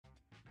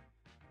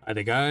Hi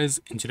there guys,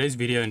 in today's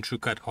video in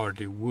TruCUT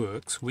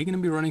RDWorks, we're going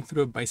to be running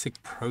through a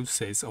basic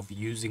process of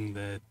using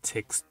the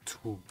text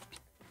tool.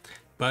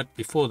 But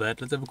before that,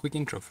 let's have a quick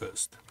intro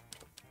first.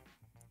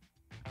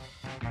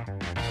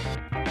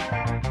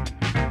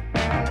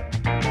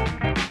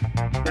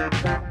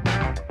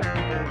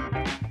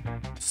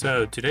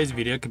 So today's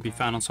video can be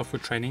found on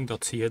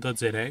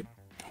softwaretraining.co.za.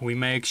 We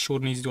make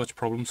short and easy to watch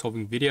problem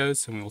solving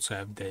videos, and we also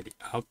have daily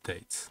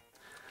updates.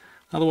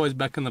 Otherwise,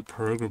 back in the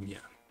program here.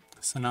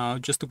 So now,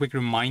 just a quick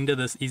reminder,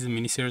 this is a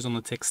mini-series on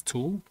the text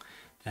tool,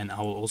 and I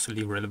will also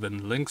leave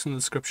relevant links in the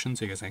description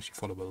so you guys can actually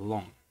follow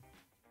along.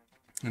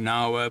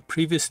 Now,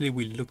 previously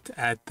we looked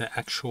at the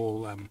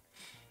actual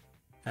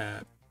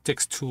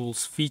text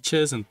tools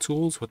features and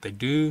tools, what they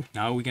do.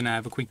 Now we're going to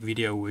have a quick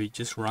video where we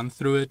just run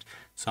through it.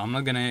 So I'm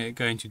not going to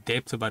go into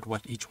depth about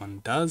what each one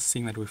does,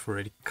 seeing that we've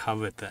already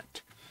covered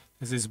that.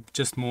 This is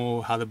just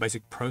more how the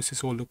basic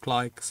process will look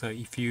like. So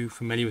if you're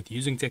familiar with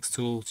using text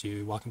tools,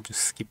 you're welcome to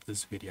skip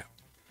this video.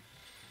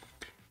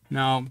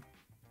 Now,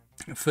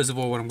 first of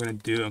all, what I'm going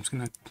to do, I'm just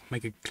going to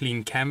make a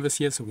clean canvas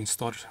here so we can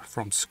start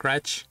from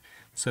scratch.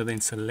 So then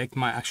select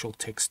my actual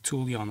text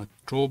tool here on the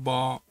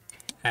drawbar,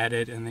 add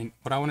it, and then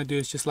what I want to do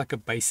is just like a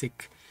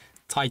basic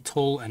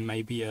title and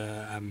maybe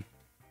a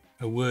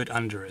word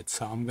under it.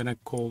 So I'm going to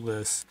call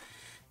this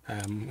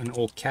in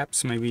all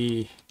caps,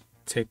 maybe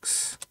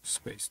text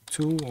space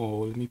tool,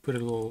 or let me put a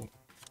little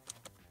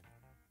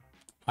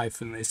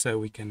hyphen there so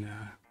we can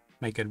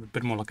make it a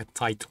bit more like a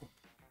title.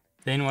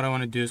 Then what I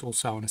want to do is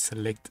also I want to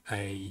select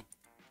a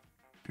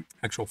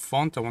actual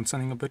font. I want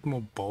something a bit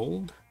more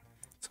bold.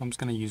 So I'm just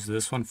going to use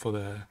this one for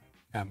the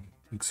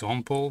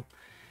example.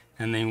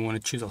 And then we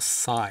want to choose our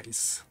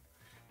size.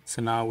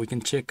 So now we can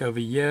check over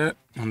here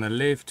on the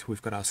left,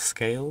 we've got our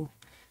scale.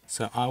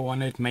 So I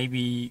want it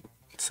maybe,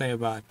 say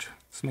about,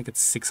 let's make it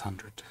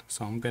 600.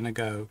 So I'm going to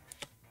go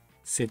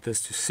set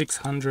this to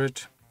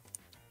 600.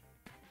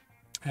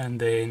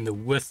 And then the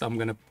width I'm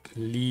going to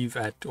leave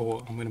at,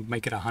 or I'm going to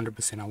make it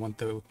 100%. I want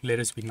the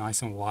letters to be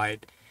nice and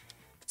wide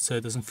so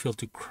it doesn't feel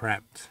too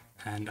cramped.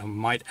 And I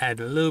might add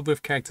a little bit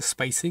of character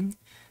spacing.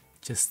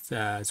 Just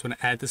want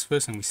to add this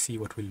first and we see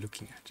what we're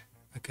looking at.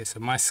 Okay, so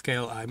my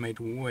scale I made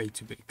way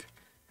too big.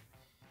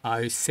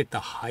 I set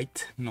the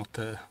height, not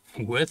the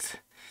width.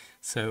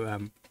 So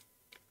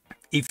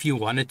if you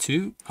wanted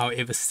to,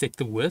 however, set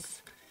the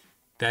width,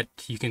 that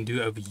you can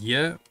do over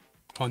here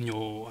on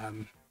your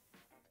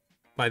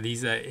by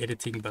these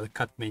editing by the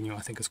cut menu, I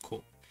think it's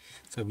called.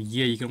 So over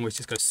here you can always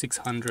just go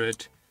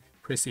 600,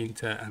 press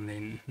enter, and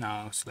then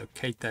now let's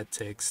locate that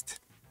text.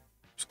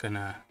 I'm just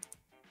gonna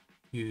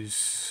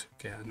use,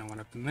 okay, I know what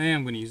happened there.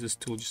 I'm gonna use this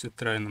tool just to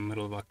throw in the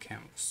middle of our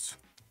canvas.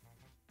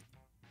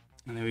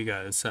 And there we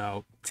go, that's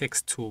our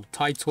text tool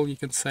title, you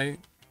can say.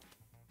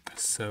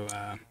 So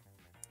I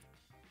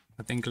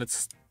think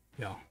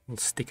we'll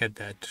stick at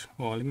that.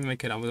 Well, let me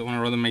make it, I want to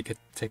rather make it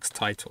text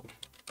title,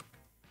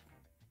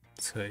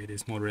 so it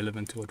is more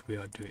relevant to what we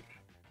are doing.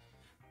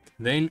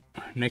 Then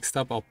next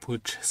up I'll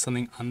put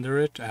something under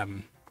it,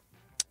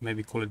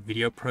 maybe call it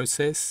video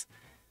process,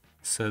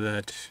 so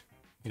that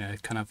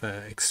it kind of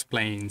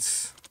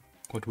explains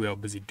what we are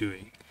busy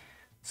doing.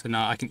 So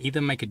now I can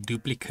either make a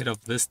duplicate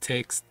of this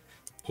text,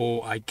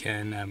 or I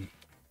can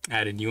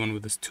add a new one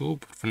with this tool.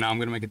 But for now I'm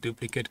going to make a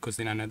duplicate because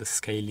then I know the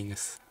scaling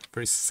is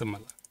very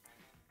similar.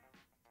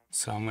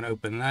 So I'm going to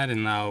open that,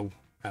 and now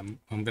I'm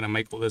going to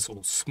make all this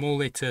all small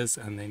letters,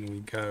 and then we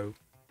go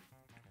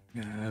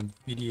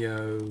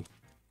video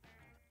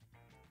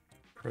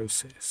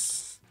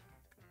process.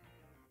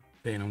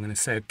 Then I'm going to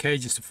say okay,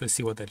 just to first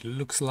see what that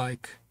looks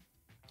like.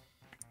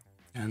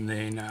 And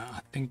then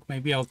I think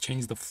maybe I'll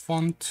change the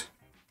font.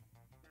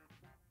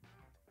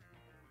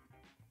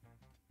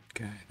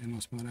 Okay, then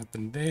what's what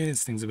happened there?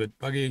 This thing's a bit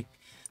buggy.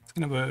 It's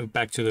going to go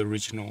back to the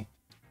original.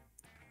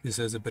 This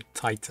is a bit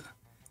tighter.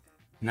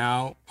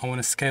 Now I want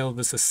to scale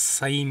this the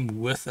same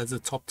width as the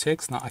top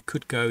text. Now I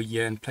could go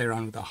here and play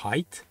around with the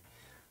height,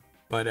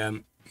 but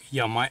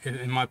yeah,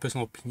 in my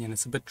personal opinion,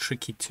 it's a bit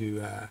tricky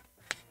to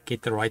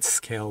get the right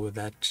scale with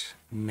that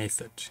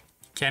method.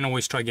 You can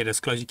always try to get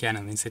as close as you can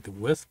and then set the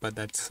width, but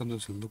that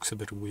sometimes looks a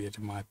bit weird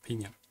in my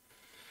opinion.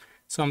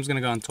 So I'm just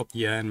going to go on top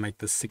here and make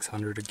this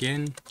 600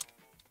 again.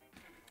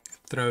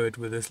 Throw it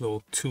with this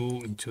little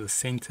tool into the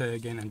center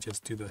again and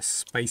just do the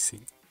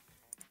spacing.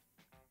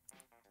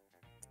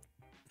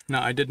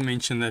 Now I did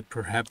mention that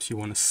perhaps you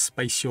want to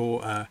space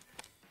your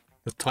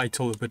the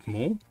title a bit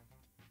more,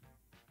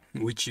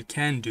 which you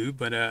can do,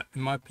 but in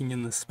my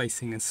opinion the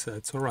spacing is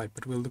it's alright,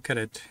 but we'll look at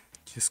it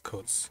just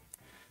cause.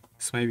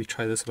 So maybe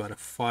try this about a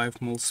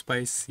 5mm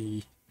space,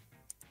 see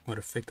what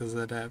effect does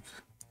that have.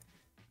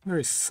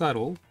 Very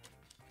subtle,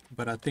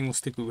 but I think we'll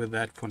stick with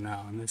that for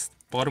now. And this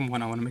bottom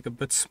one I want to make a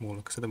bit smaller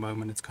because at the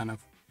moment it's kind of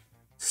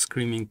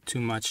screaming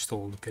too much. So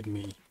look at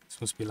me, it's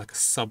supposed to be like a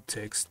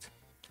subtext.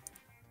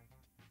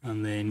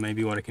 And then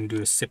maybe what I can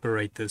do is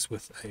separate this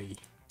with a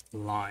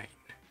line.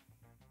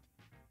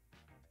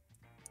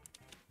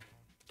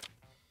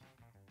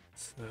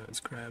 So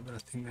let's grab it. I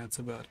think that's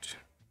about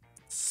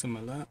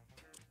similar.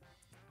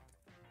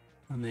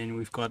 And then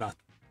we've got our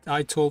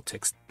title,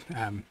 text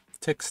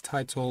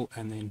title,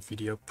 and then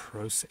video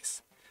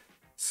process.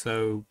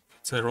 So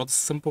it's a rather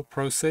simple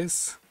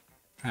process,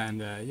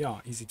 and yeah,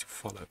 easy to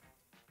follow.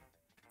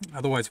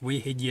 Otherwise, we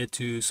head here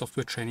to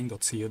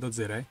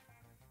softwaretraining.co.za. You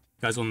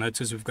guys will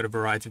notice we've got a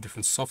variety of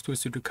different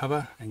softwares to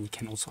cover, and you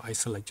can also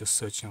isolate your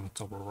searching on the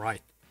top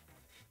right.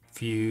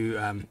 If you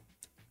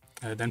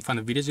don't find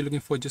the videos you're looking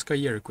for, just go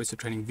here, request a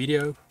training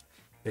video,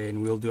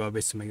 then we'll do our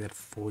best to make that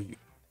for you.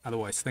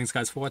 Otherwise, thanks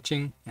guys for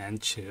watching,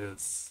 and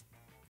cheers.